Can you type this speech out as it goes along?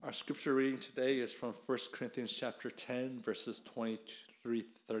Our scripture reading today is from 1 Corinthians chapter 10, verses 23 to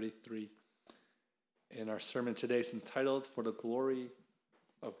 33. And our sermon today is entitled, For the Glory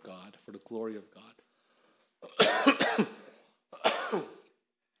of God. For the Glory of God.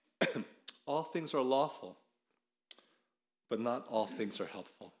 All things are lawful, but not all things are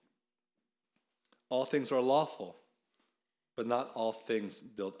helpful. All things are lawful, but not all things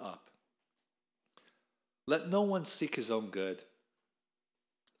build up. Let no one seek his own good,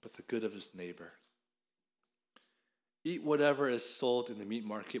 but the good of his neighbor. Eat whatever is sold in the meat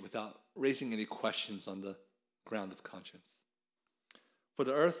market without raising any questions on the ground of conscience. For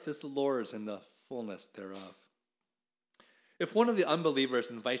the earth is the Lord's and the fullness thereof. If one of the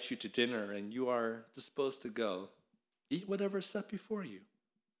unbelievers invites you to dinner and you are disposed to go, eat whatever is set before you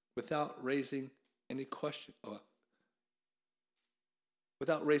without raising any questions on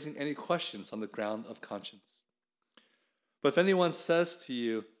the ground of conscience. But if anyone says to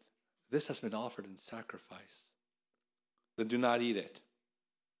you, this has been offered in sacrifice, then do not eat it,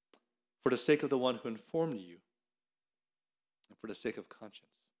 for the sake of the one who informed you, and for the sake of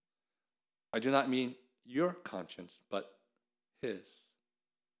conscience. I do not mean your conscience, but his.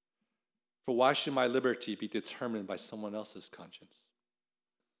 For why should my liberty be determined by someone else's conscience?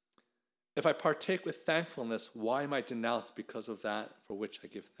 If I partake with thankfulness, why am I denounced because of that for which I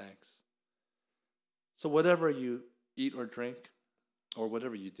give thanks? So whatever you eat or drink, or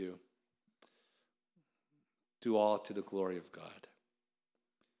whatever you do all to the glory of God.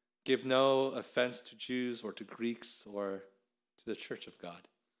 Give no offense to Jews or to Greeks or to the church of God.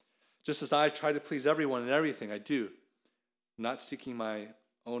 Just as I try to please everyone in everything I do, not seeking my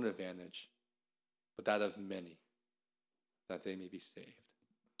own advantage, but that of many, that they may be saved.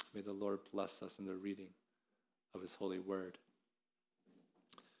 May the Lord bless us in the reading of his holy word.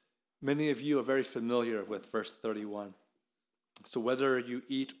 Many of you are very familiar with verse 31. So whether you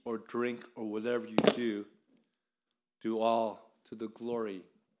eat or drink or whatever you do all to the glory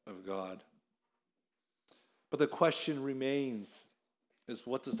of God. But the question remains is,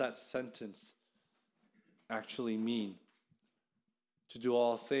 what does that sentence actually mean? To do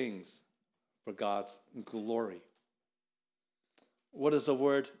all things for God's glory. What does the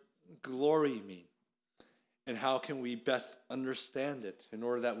word glory mean? And how can we best understand it in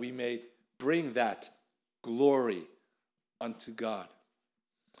order that we may bring that glory unto God?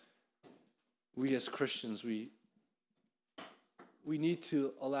 We as Christians, we need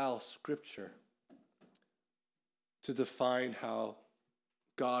to allow Scripture to define how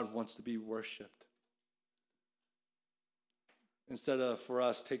God wants to be worshipped. Instead of for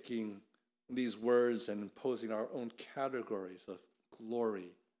us taking these words and imposing our own categories of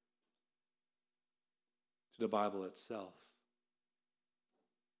glory to the Bible itself.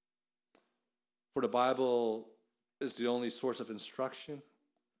 For the Bible is the only source of instruction,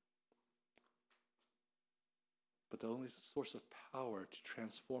 but the only source of power to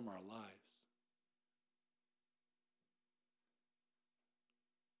transform our lives.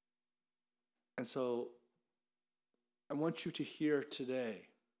 And so, I want you to hear today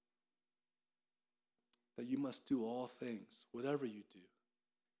that you must do all things, whatever you do,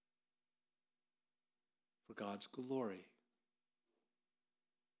 for God's glory.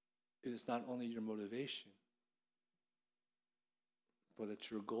 It is not only your motivation, but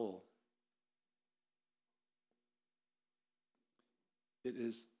it's your goal. It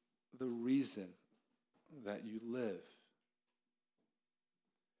is the reason that you live.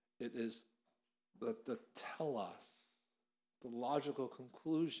 It is the telos, the logical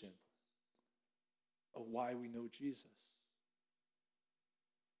conclusion of why we know Jesus.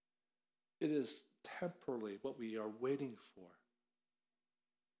 It is temporally what we are waiting for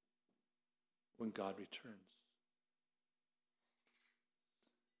when God returns.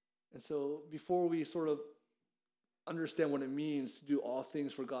 And so before we sort of understand what it means to do all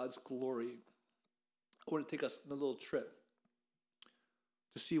things for God's glory, I want to take us on a little trip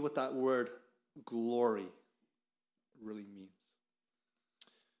to see what that word glory really means.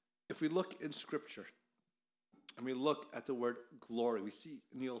 If we look in Scripture and we look at the word glory, we see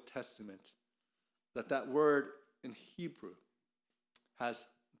in the Old Testament that word in Hebrew has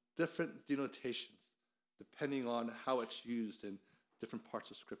different denotations depending on how it's used in different parts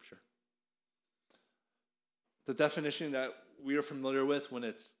of Scripture. The definition that we are familiar with when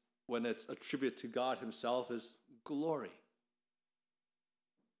it's attributed to God himself is glory.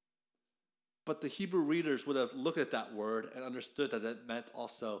 But the Hebrew readers would have looked at that word and understood that it meant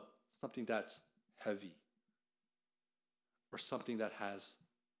also something that's heavy or something that has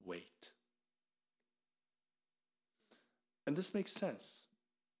weight. And this makes sense.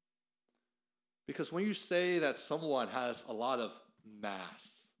 Because when you say that someone has a lot of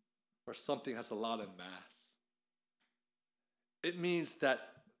mass, or something has a lot of mass, it means that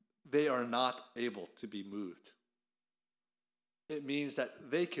they are not able to be moved. It means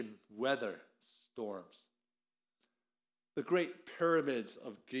that they can weather storms. The great pyramids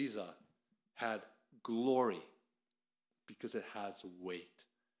of Giza had glory because it has weight.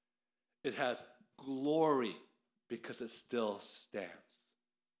 It has glory because it still stands.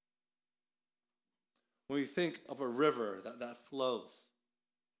 When we think of a river that flows,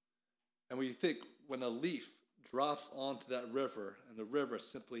 and we think when a leaf drops onto that river and the river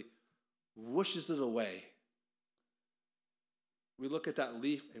simply whooshes it away, we look at that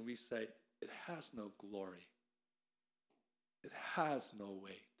leaf and we say, it has no glory. It has no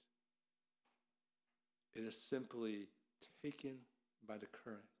weight. It is simply taken by the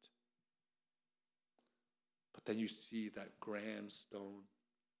current. But then you see that grand stone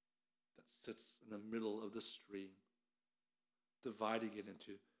that sits in the middle of the stream, dividing it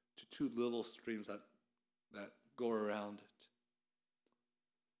into two little streams that go around it.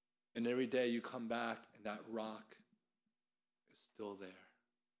 And every day you come back and that rock is still there.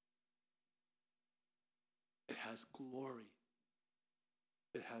 It has glory.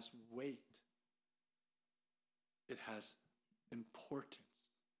 It has weight. It has importance.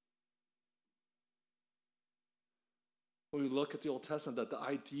 When we look at the Old Testament, that the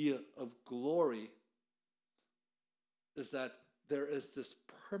idea of glory is that there is this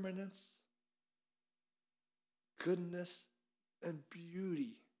permanence, goodness, and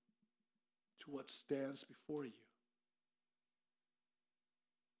beauty to what stands before you.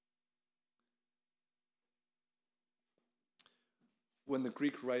 When the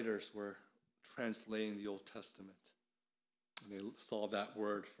Greek writers were translating the Old Testament, and they saw that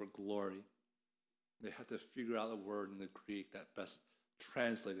word for glory, they had to figure out a word in the Greek that best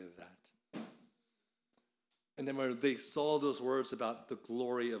translated that. And then when they saw those words about the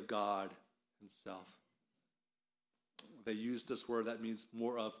glory of God himself, they used this word that means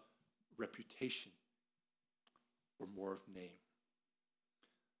more of reputation or more of name.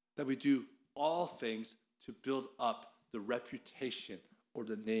 That we do all things to build up the reputation or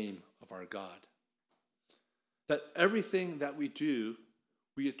the name of our God. That everything that we do,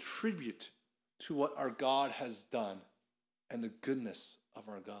 we attribute to what our God has done and the goodness of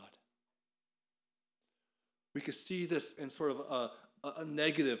our God. We could see this in sort of a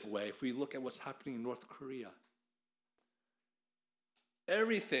negative way if we look at what's happening in North Korea.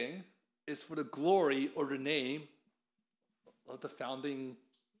 Everything is for the glory or the name of the founding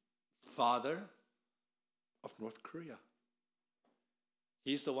father of North Korea.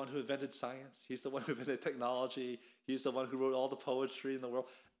 He's the one who invented science. He's the one who invented technology. He's the one who wrote all the poetry in the world.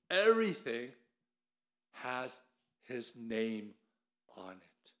 Everything has his name on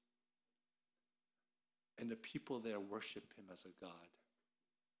it. And the people there worship him as a God.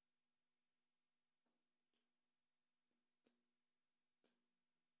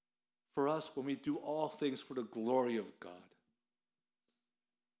 For us, when we do all things for the glory of God,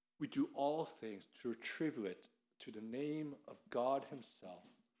 we do all things to attribute it to the name of God himself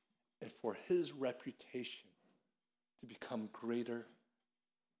and for his reputation to become greater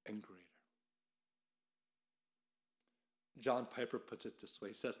and greater. John Piper puts it this way.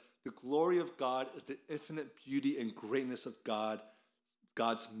 He says, the glory of God is the infinite beauty and greatness of God,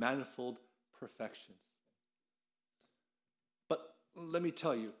 God's manifold perfections. But let me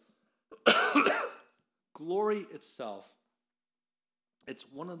tell you, glory itself, it's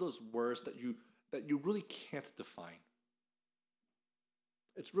one of those words that you really can't define.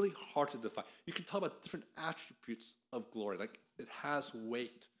 It's really hard to define. You can talk about different attributes of glory, like it has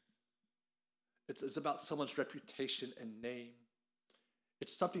weight. It's about someone's reputation and name.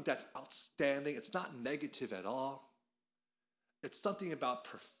 It's something that's outstanding. It's not negative at all. It's something about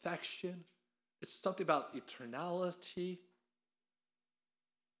perfection. It's something about eternality.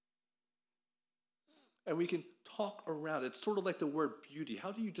 And we can talk around it. It's sort of like the word beauty.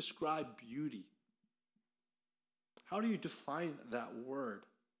 How do you describe beauty? How do you define that word?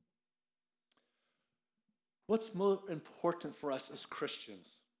 What's more important for us as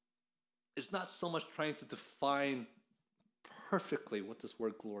Christians is not so much trying to define perfectly what this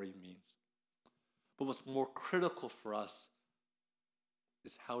word glory means, but what's more critical for us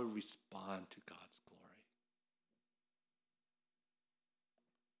is how we respond to God's glory.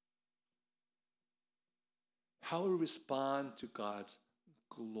 How we respond to God's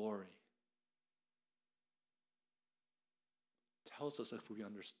glory tells us if we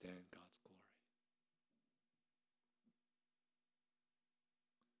understand God's glory.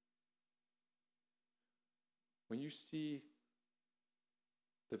 When you see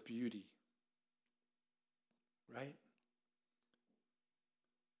the beauty, right?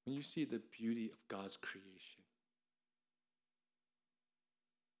 when you see the beauty of God's creation,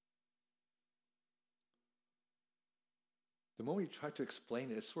 the moment you try to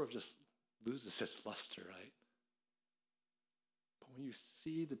explain it, it sort of just loses its luster, right? But when you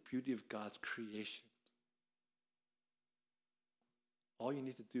see the beauty of God's creation, all you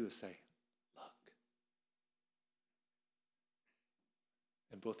need to do is say, look.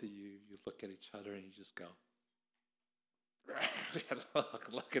 And both of you look at each other and you just go,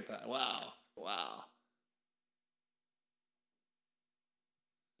 look at that. Wow. Wow.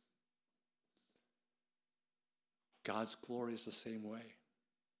 God's glory is the same way.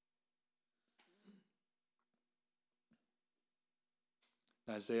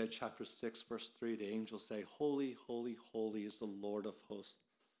 In Isaiah chapter 6, verse 3, the angels say, holy, holy, holy is the Lord of hosts.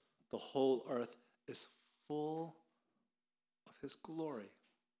 The whole earth is full of his glory.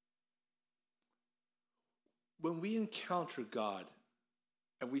 When we encounter God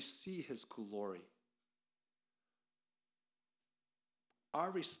and we see his glory, our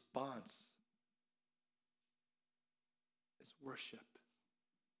response is worship.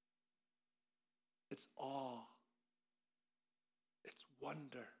 It's awe. It's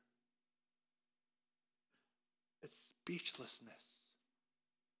wonder. It's speechlessness.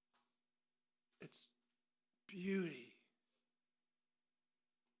 It's beauty.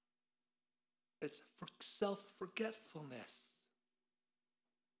 It's self-forgetfulness.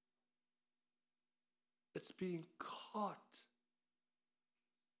 It's being caught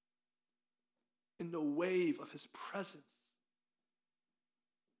in the wave of his presence.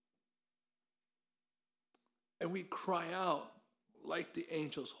 And we cry out like the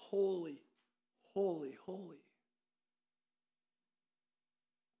angels, holy, holy, holy.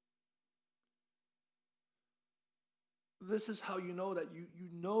 This is how you know that you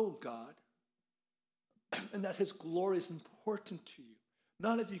know God and that his glory is important to you.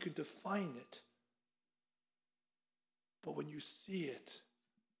 Not if you can define it, but when you see it,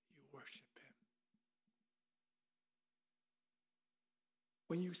 you worship him.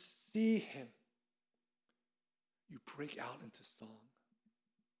 When you see him, you break out into song.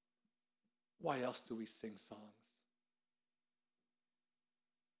 Why else do we sing songs?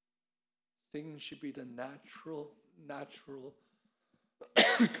 Singing should be the natural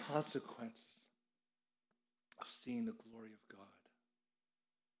consequence of seeing the glory of God.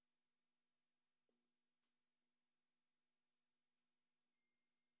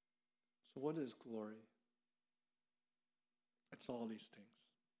 So what is glory? It's all these things.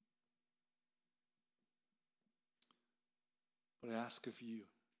 But I ask of you,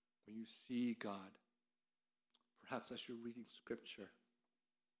 when you see God, perhaps as you're reading scripture,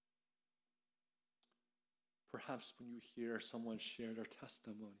 perhaps when you hear someone share their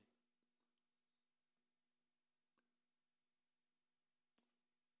testimony,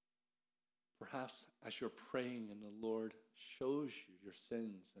 perhaps as you're praying and the Lord shows you your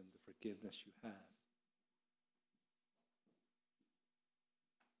sins and the forgiveness you have,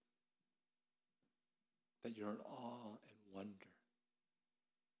 that you're in awe and wonder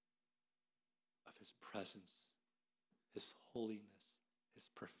of his presence, his holiness, his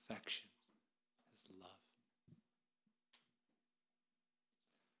perfections, his love.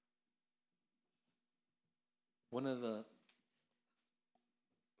 One of the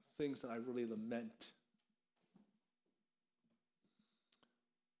things that I really lament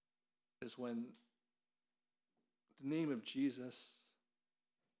is when the name of Jesus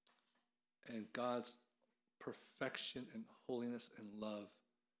and God's perfection and holiness and love,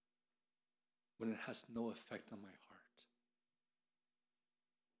 when it has no effect on my heart.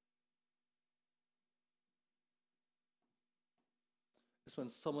 It's when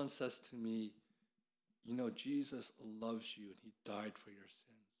someone says to me, you know, Jesus loves you and he died for your sins.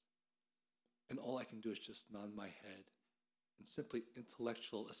 And all I can do is just nod my head and simply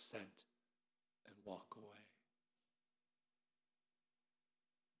intellectual assent and walk away.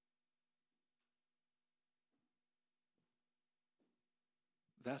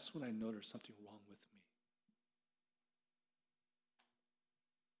 That's when I know there's something wrong with me.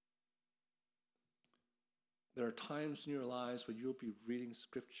 There are times in your lives when you'll be reading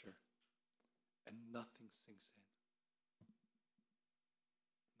scripture and nothing sinks in.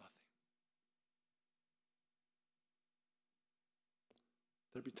 Nothing.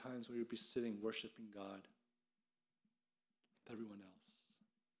 There'll be times where you'll be sitting worshiping God with everyone else.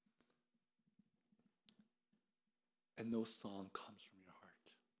 And no song comes from your heart.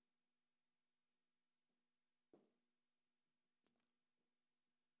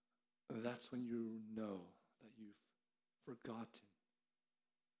 And that's when you know that you've forgotten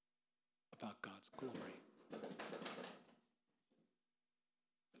about God's glory.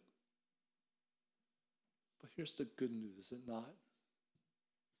 But here's the good news, is it not?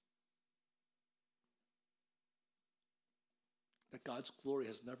 That God's glory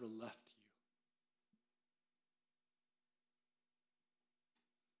has never left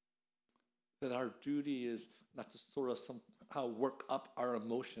you. That our duty is not to sort of somehow work up our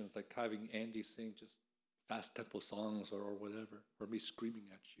emotions, like having Andy sing just fast tempo songs or whatever, or me screaming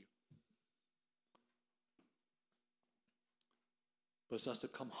at you. But it's us to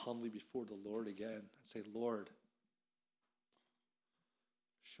come humbly before the Lord again and say, Lord,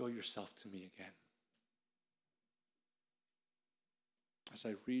 show yourself to me again. As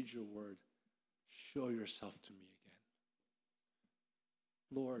I read your word, show yourself to me again.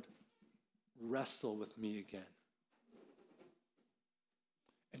 Lord, wrestle with me again.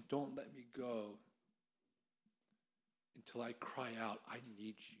 And don't let me go until I cry out, I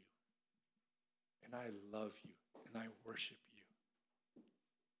need you. And I love you. And I worship you.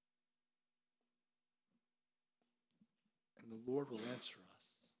 And the Lord will answer us.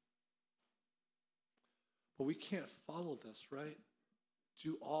 But we can't follow this, right?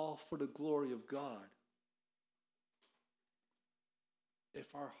 Do all for the glory of God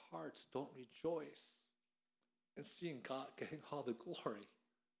if our hearts don't rejoice in seeing God getting all the glory.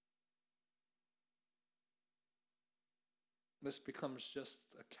 This becomes just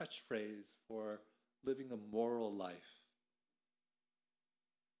a catchphrase for living a moral life.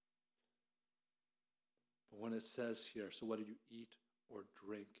 But when it says here, so whether you eat or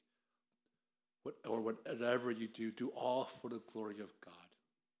drink, or whatever you do, do all for the glory of God.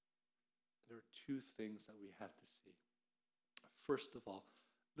 There are two things that we have to see. First of all,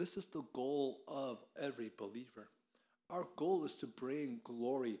 this is the goal of every believer. Our goal is to bring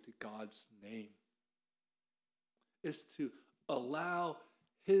glory to God's name. It's to allow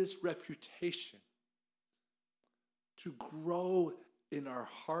his reputation to grow in our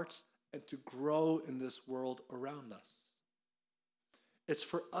hearts and to grow in this world around us. It's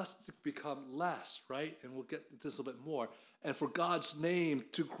for us to become less, right? And we'll get into this a little bit more. And for God's name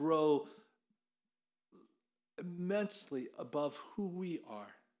to grow immensely above who we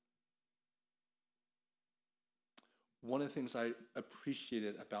are. One of the things I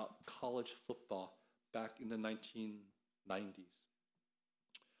appreciated about college football back in the 1990s,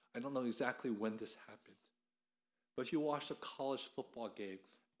 I don't know exactly when this happened, but if you watched a college football game,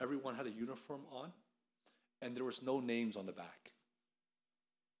 everyone had a uniform on, and there was no names on the back.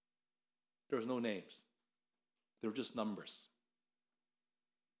 There was no names. They were just numbers.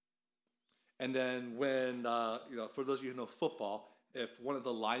 And then when, for those of you who know football, if one of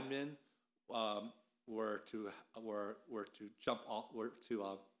the linemen were to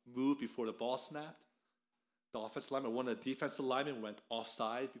move before the ball snapped, the offensive lineman, one of the defensive linemen went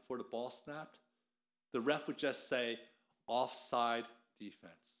offside before the ball snapped, the ref would just say, offside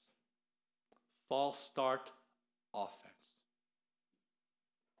defense. False start, offense.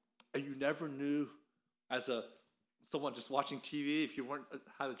 And you never knew, as someone just watching TV, if you weren't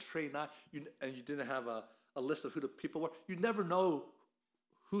had a trained eye, and you didn't have a list of who the people were, you never know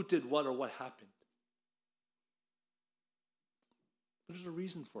who did what or what happened. There's a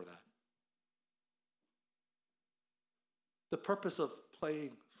reason for that. The purpose of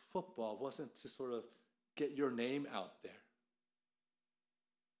playing football wasn't to sort of get your name out there.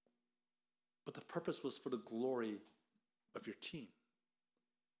 But the purpose was for the glory of your team.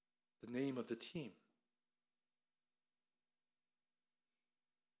 The name of the team.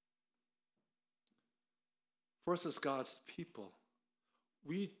 For us as God's people,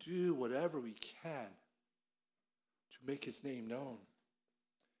 we do whatever we can to make his name known.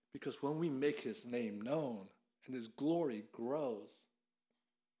 Because when we make his name known and his glory grows,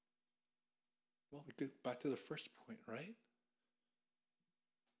 well, we get back to the first point, right?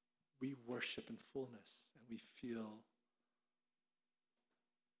 We worship in fullness and we feel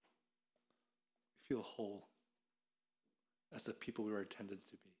whole as the people we were intended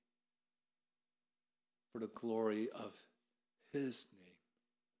to be. For the glory of his name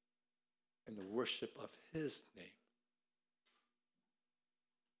and the worship of his name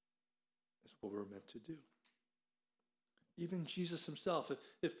is what we're meant to do. Even Jesus himself,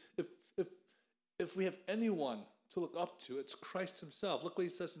 if we have anyone to look up to, it's Christ himself. Look what he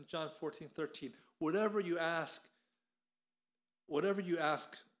says in John 14:13. Whatever you ask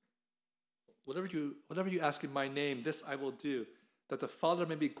in my name, this I will do, that the Father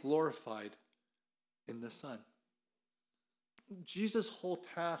may be glorified in the Son. Jesus' whole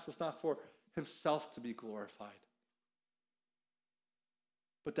task was not for himself to be glorified,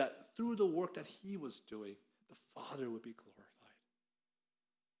 but that through the work that he was doing, the Father would be glorified.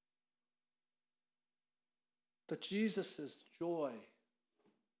 That Jesus' joy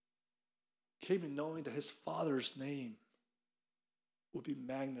came in knowing that his Father's name would be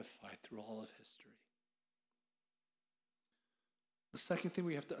magnified through all of history. The second thing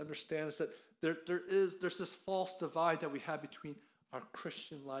we have to understand is that there's this false divide that we have between our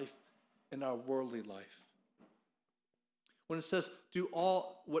Christian life and our worldly life. When it says, do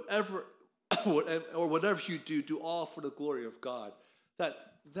all, whatever you do, do all for the glory of God,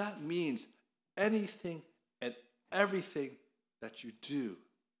 that means anything and everything that you do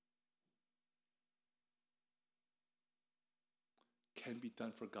can be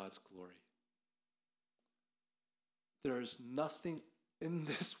done for God's glory. There is nothing in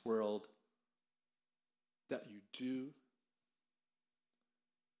this world that you do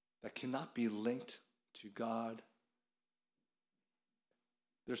that cannot be linked to God.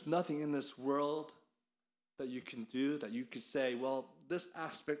 There's nothing in this world that you can do that you could say, well, this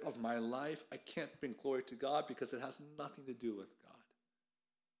aspect of my life, I can't bring glory to God because it has nothing to do with God.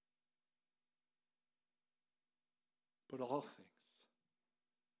 But all things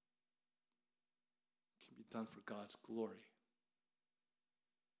can be done for God's glory.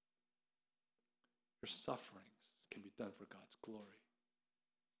 Your sufferings can be done for God's glory.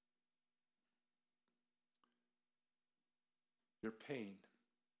 Your pain,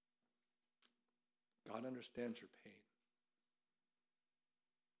 God understands your pain.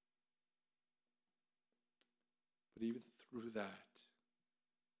 But even through that,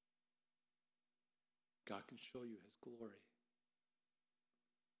 God can show you his glory.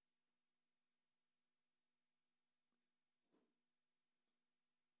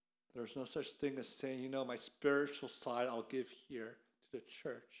 There's no such thing as saying, my spiritual side I'll give here to the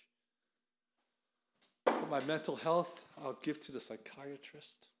church. But my mental health I'll give to the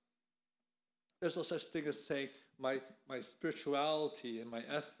psychiatrist. There's no such thing as saying my spirituality and my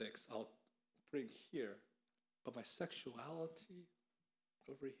ethics I'll bring here. But my sexuality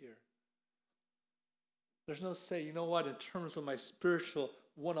over here. There's no say, in terms of my spiritual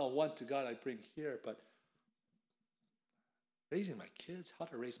one-on-one to God I bring here, but raising my kids, how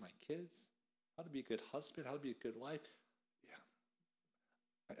to raise my kids, how to be a good husband, how to be a good wife,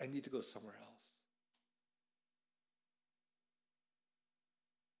 I need to go somewhere else.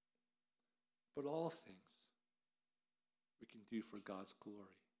 But all things we can do for God's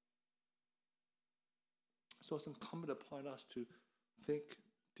glory. So it's incumbent upon us to think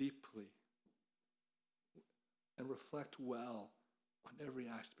deeply and reflect well on every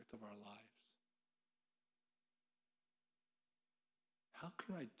aspect of our lives. How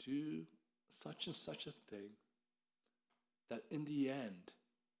can I do such and such a thing that in the end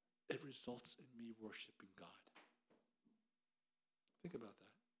it results in me worshiping God? Think about that.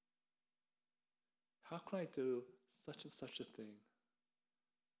 How can I do such and such a thing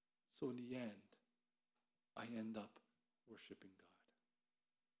so in the end I end up worshiping God?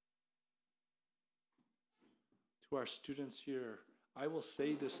 To our students here, I will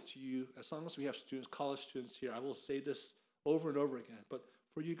say this to you, as long as we have students, college students here, I will say this over and over again. But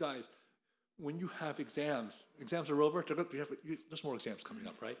for you guys, when you have exams are over, there's more exams coming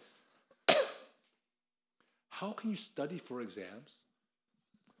up, right? How can you study for exams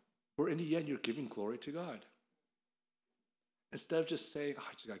where in the end you're giving glory to God? Instead of just saying,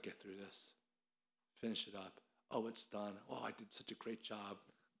 I just got to get through this. Finish it up. Oh, it's done. Oh, I did such a great job.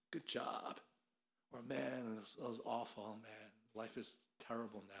 Good job. Or, man, it was awful. Man, life is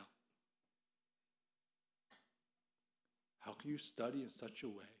terrible now. How can you study in such a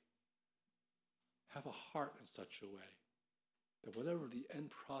way, have a heart in such a way, that whatever the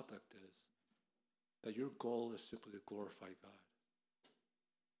end product is, that your goal is simply to glorify God?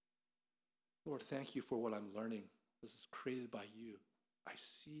 Lord, thank you for what I'm learning. This is created by you. I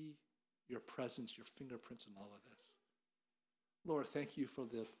see your presence, your fingerprints in all of this. Lord, thank you for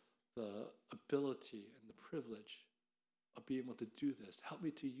the ability and the privilege of being able to do this. Help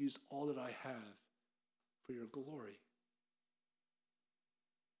me to use all that I have for your glory.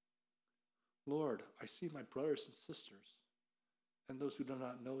 Lord, I see my brothers and sisters and those who do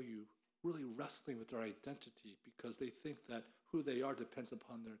not know you really wrestling with their identity because they think that who they are depends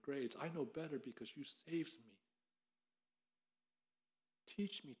upon their grades. I know better because you saved me.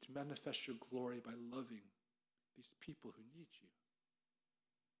 Teach me to manifest your glory by loving these people who need you.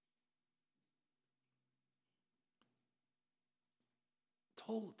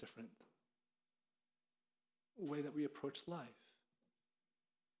 Total different way that we approach life.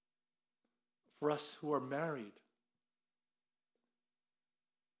 For us who are married,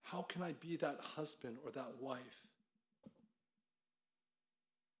 how can I be that husband or that wife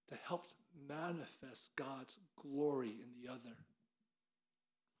that helps manifest God's glory in the other?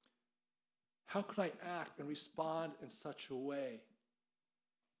 How can I act and respond in such a way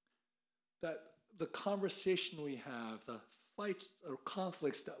that the conversation we have, the fights or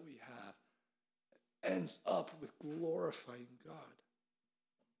conflicts that we have, ends up with glorifying God.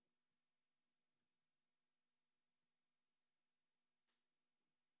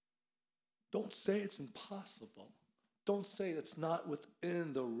 Don't say it's impossible. Don't say it's not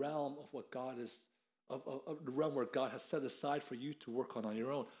within the realm of what God is, of the realm where God has set aside for you to work on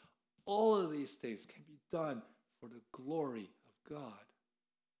your own. All of these things can be done for the glory of God.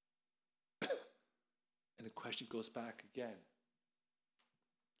 And the question goes back again.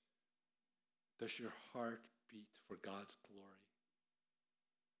 Does your heart beat for God's glory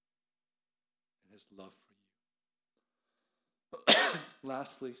and his love for you?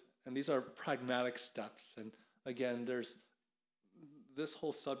 Lastly, and these are pragmatic steps, and again, there's this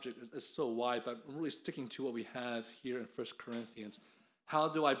whole subject is so wide, but I'm really sticking to what we have here in 1 Corinthians. How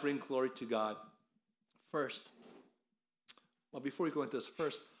do I bring glory to God? First, well, before we go into this,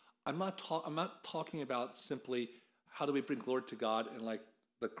 first, I'm not talking about simply how do we bring glory to God in like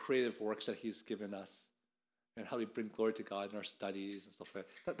the creative works that he's given us, and how do we bring glory to God in our studies and stuff like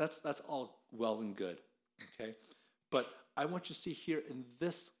that. That's all well and good, okay? But I want you to see here in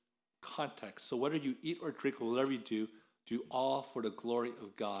this context, so whether you eat or drink or whatever you do all for the glory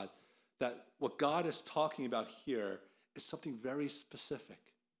of God. That what God is talking about here is something very specific.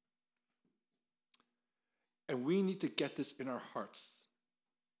 And we need to get this in our hearts.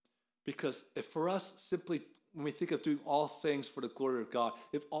 Because if for us simply, when we think of doing all things for the glory of God,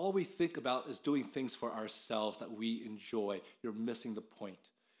 if all we think about is doing things for ourselves that we enjoy, you're missing the point.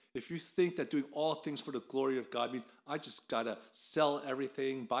 If you think that doing all things for the glory of God means I just got to sell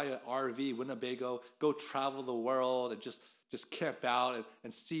everything, buy an RV, Winnebago, go travel the world and just camp out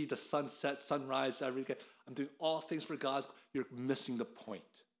and see the sunset, sunrise every day, I'm doing all things for God's, you're missing the point.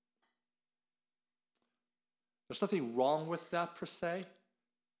 There's nothing wrong with that per se,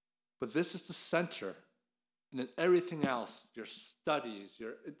 but this is the center. And then everything else, your studies,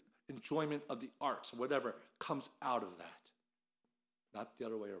 your enjoyment of the arts, whatever, comes out of that. Not the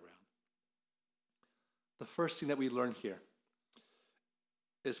other way around. The first thing that we learn here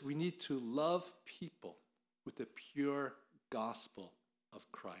is we need to love people with the pure gospel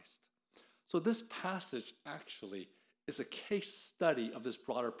of Christ. So this passage actually is a case study of this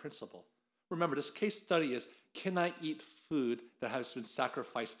broader principle. Remember, this case study is, can I eat food that has been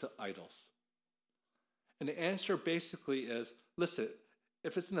sacrificed to idols? And the answer basically is, listen,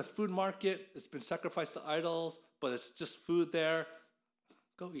 if it's in the food market, it's been sacrificed to idols, but it's just food there,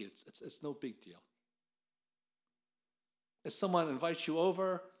 go eat it. It's no big deal. If someone invites you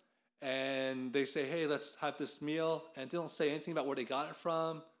over and they say, hey, let's have this meal, and they don't say anything about where they got it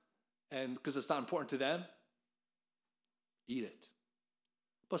from, and because it's not important to them, eat it.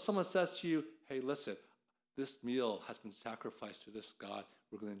 But someone says to you, hey, listen, this meal has been sacrificed to this God.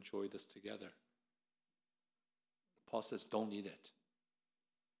 We're going to enjoy this together. Paul says, don't eat it.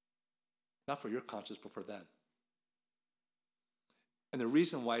 Not for your conscience, but for them. And the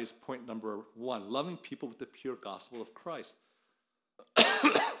reason why is point number one, loving people with the pure gospel of Christ.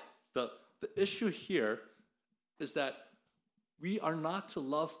 The issue here is that we are not to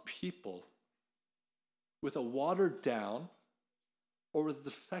love people with a watered down or with a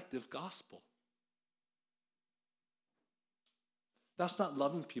defective gospel. That's not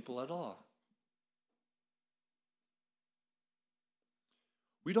loving people at all.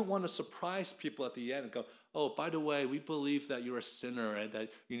 We don't want to surprise people at the end and go, oh, by the way, we believe that you're a sinner and that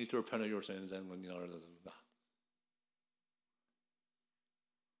you need to repent of your sins. And when,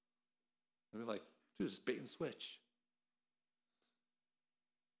 and we're like, dude, it's bait and switch.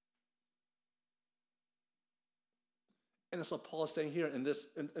 And that's what Paul is saying here in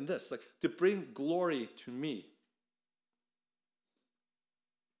this, like, to bring glory to me.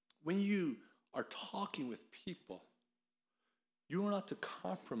 When you are talking with people, you are not to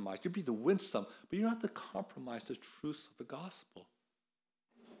compromise. You'll be to win some, but you're not to compromise the truth of the gospel.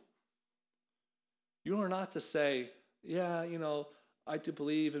 You are not to say, yeah, I do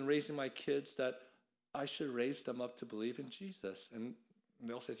believe in raising my kids that I should raise them up to believe in Jesus. And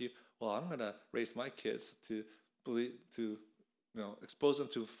they'll say to you, well, I'm going to raise my kids to believe, to expose them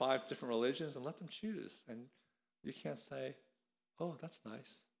to 5 different religions and let them choose. And you can't say, oh, that's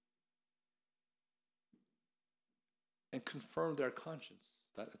nice. And confirm their conscience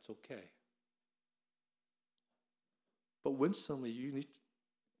that it's okay. But winsomely,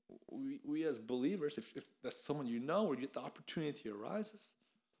 we as believers, if that's someone you know or the opportunity arises,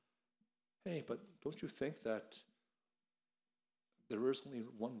 hey, but don't you think that there is only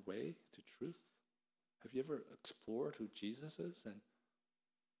one way to truth? Have you ever explored who Jesus is? And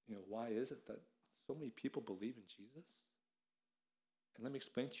why is it that so many people believe in Jesus? And let me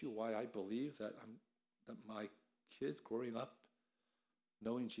explain to you why I believe that my kid growing up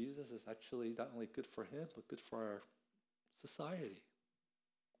knowing Jesus is actually not only good for him, but good for our society.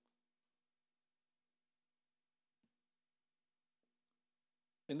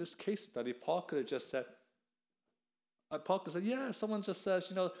 In this case study, Paul could have just said, yeah, if someone just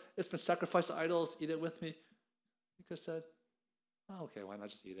says, it's been sacrificed to idols, eat it with me. He could have said, oh, okay, why not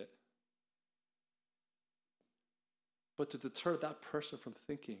just eat it? But to deter that person from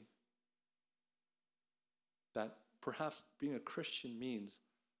thinking that perhaps being a Christian means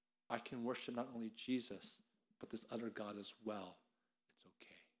I can worship not only Jesus, but this other God as well, it's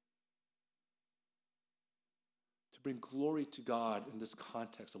okay. To bring glory to God in this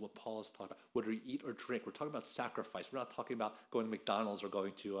context of what Paul is talking about, whether we eat or drink, we're talking about sacrifice. We're not talking about going to McDonald's or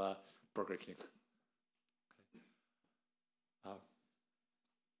going to Burger King. Okay.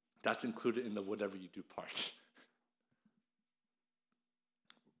 That's included in the whatever you do part.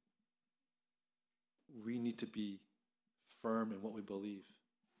 We need to be firm in what we believe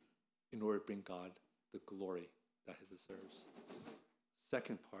in order to bring God the glory that he deserves.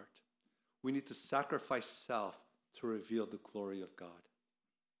 Second part, we need to sacrifice self to reveal the glory of God.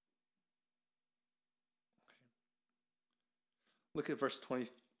 Okay. Look at verse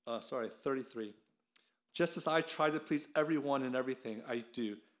 33. Just as I try to please everyone in everything I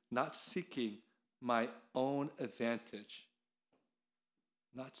do, not seeking my own advantage.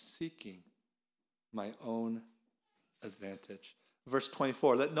 Not seeking my own advantage. Verse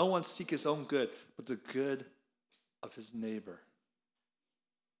 24, let no one seek his own good, but the good of his neighbor.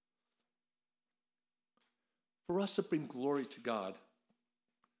 For us to bring glory to God,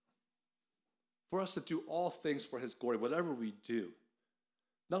 for us to do all things for his glory, whatever we do,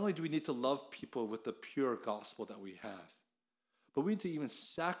 not only do we need to love people with the pure gospel that we have, but we need to even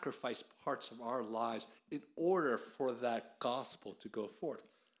sacrifice parts of our lives in order for that gospel to go forth.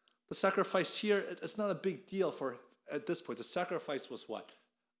 The sacrifice here, it's not a big deal at this point. The sacrifice was what?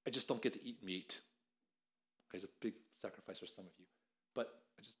 I just don't get to eat meat. Okay, it's a big sacrifice for some of you. But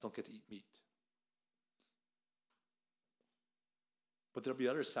I just don't get to eat meat. But there'll be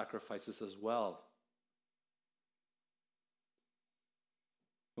other sacrifices as well.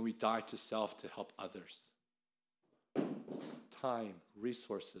 When we die to self to help others. Time,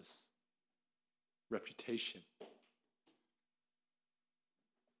 resources, reputation.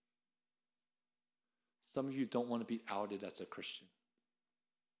 Some of you don't want to be outed as a Christian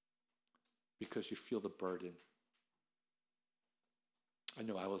because you feel the burden. I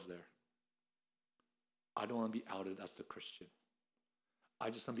know I was there. I don't want to be outed as the Christian. I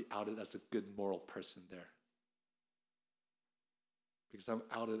just want to be outed as a good moral person there. Because I'm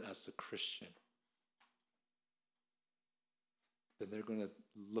outed as a Christian. Then they're going to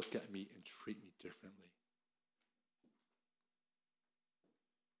look at me and treat me differently.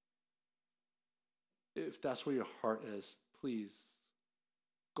 If that's where your heart is, please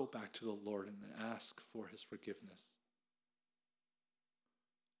go back to the Lord and ask for his forgiveness.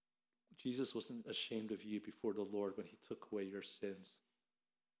 Jesus wasn't ashamed of you before the Lord when he took away your sins,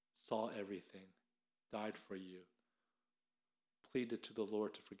 saw everything, died for you, pleaded to the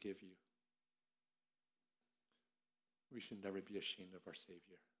Lord to forgive you. We should never be ashamed of our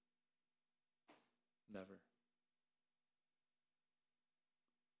Savior. Never.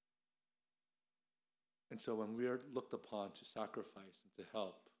 And so when we are looked upon to sacrifice and to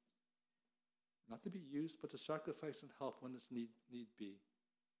help, not to be used, but to sacrifice and help when it's need be,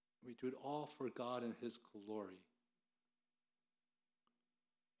 we do it all for God and his glory.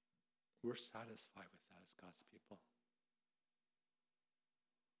 We're satisfied with that as God's people.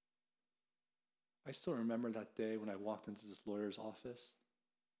 I still remember that day when I walked into this lawyer's office.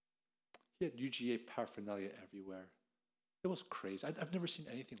 He had UGA paraphernalia everywhere. It was crazy. I've never seen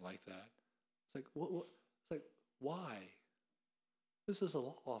anything like that. It's like, what? It's like, why? This is a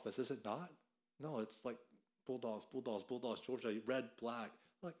law office, is it not? No, it's like Bulldogs, Georgia, red, black.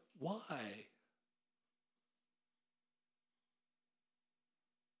 Like, why?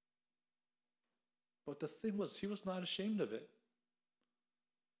 But the thing was, he was not ashamed of it.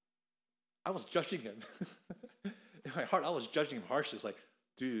 I was judging him. In my heart, I was judging him harshly. It's like,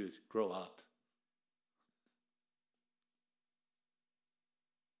 dude, grow up.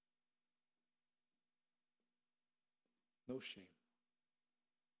 No shame.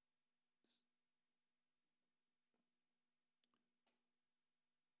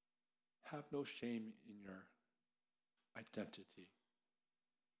 Have no shame in your identity.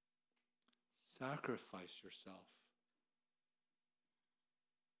 Sacrifice yourself.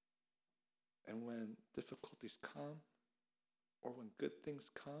 And when difficulties come, or when good things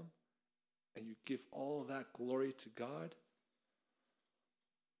come, and you give all that glory to God,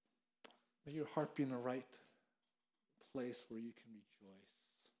 May your heart be in the right place where you can rejoice.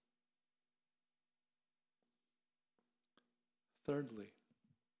 Thirdly,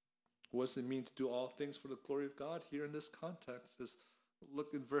 what does it mean to do all things for the glory of God? Here in this context is,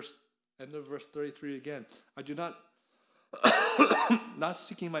 look in end of verse 33 again. I do not, not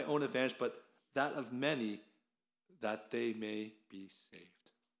seeking my own advantage, but that of many, that they may be saved.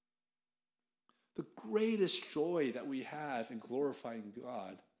 The greatest joy that we have in glorifying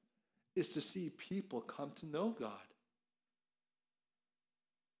God is to see people come to know God.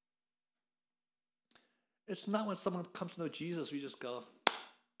 It's not when someone comes to know Jesus, we just go,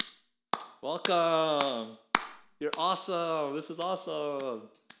 welcome, you're awesome, this is awesome.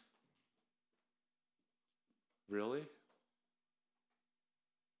 Really?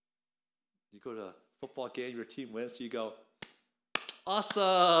 You go to a football game, your team wins, so you go,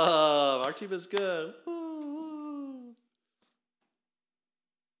 awesome, our team is good. Woo.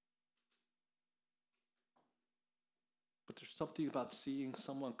 But there's something about seeing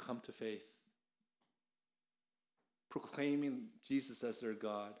someone come to faith, proclaiming Jesus as their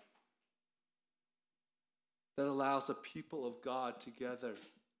God, that allows the people of God together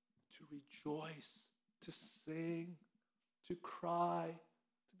to rejoice, to sing, to cry,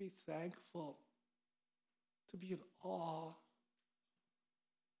 to be thankful, to be in awe.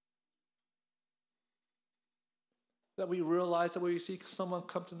 That we realize that when we see someone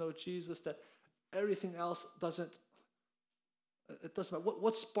come to know Jesus, that everything else doesn't matter.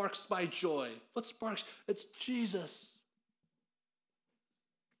 What sparks my joy? It's Jesus.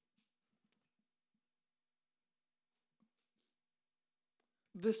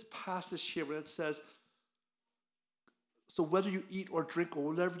 This passage here, when it says, so whether you eat or drink or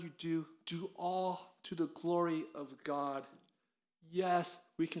whatever you do all to the glory of God. Yes,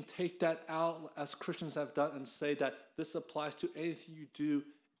 we can take that out as Christians have done and say that this applies to anything you do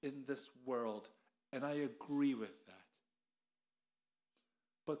in this world. And I agree with that.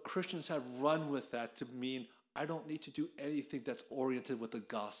 But Christians have run with that to mean I don't need to do anything that's oriented with the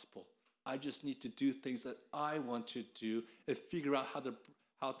gospel. I just need to do things that I want to do and figure out how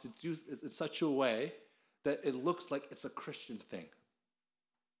to do it in such a way that it looks like it's a Christian thing.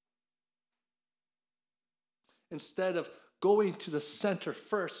 Instead of going to the center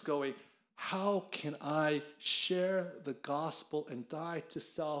first, going, how can I share the gospel and die to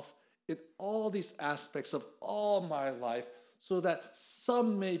self in all these aspects of all my life so that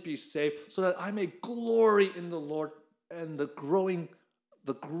some may be saved, so that I may glory in the Lord and the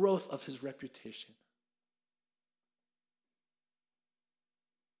growth of his reputation.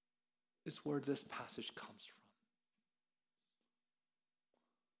 Is where this passage comes from.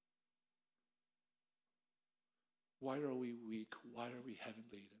 Why are we weak? Why are we heavy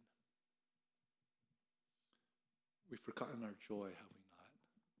laden? We've forgotten our joy, have we not?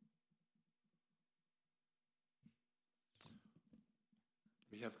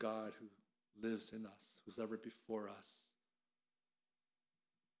 We have God who lives in us, who's ever before us.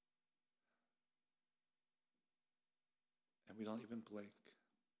 And we don't even blink.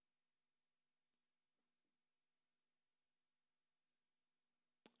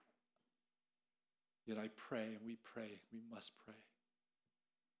 Yet I pray, and we must pray,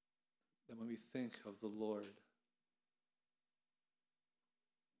 that when we think of the Lord,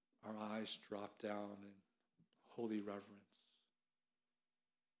 our eyes drop down in holy reverence.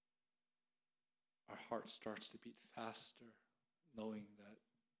 Our heart starts to beat faster, knowing that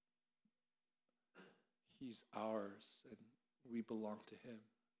he's ours and we belong to him.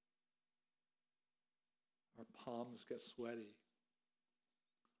 Our palms get sweaty.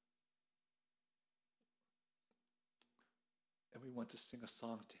 And we want to sing a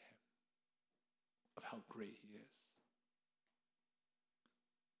song to him of how great he is.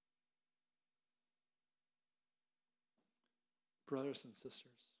 Brothers and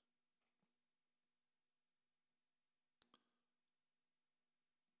sisters,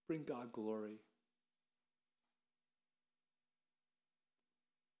 bring God glory.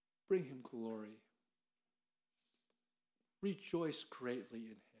 Bring him glory. Rejoice greatly in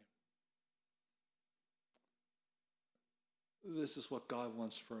him. This is what God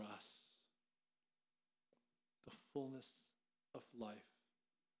wants for us. The fullness of life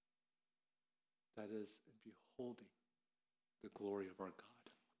that is in beholding the glory of our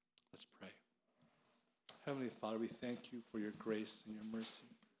God. Let's pray. Heavenly Father, we thank you for your grace and your mercy.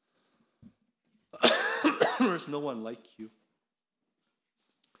 There's no one like you.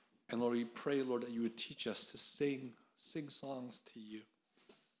 And Lord, we pray, Lord, that you would teach us to sing songs to you.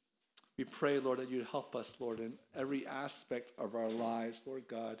 We pray, Lord, that you'd help us, Lord, in every aspect of our lives, Lord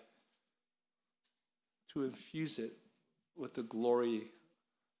God, to infuse it with the glory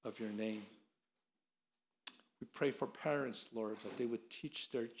of your name. We pray for parents, Lord, that they would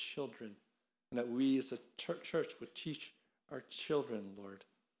teach their children, and that we as a church would teach our children, Lord,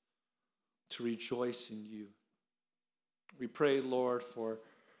 to rejoice in you. We pray, Lord, for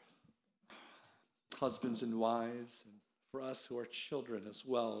husbands and wives, and for us who are children as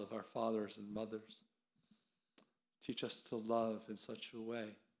well of our fathers and mothers. Teach us to love in such a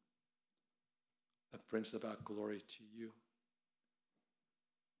way that brings about glory to you.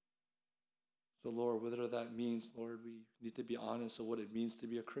 So, Lord, whether that means, Lord, we need to be honest of what it means to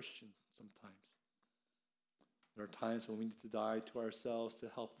be a Christian sometimes. There are times when we need to die to ourselves to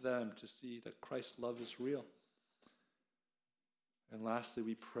help them to see that Christ's love is real. And lastly,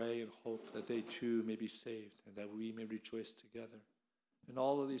 we pray and hope that they too may be saved and that we may rejoice together. In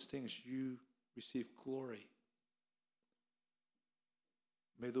all of these things, you receive glory.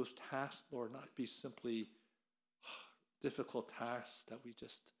 May those tasks, Lord, not be simply difficult tasks that we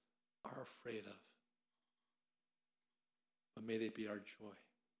just are afraid of, but may they be our joy.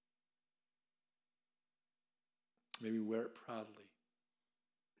 May we wear it proudly.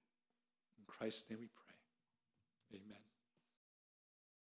 In Christ's name we pray. Amen.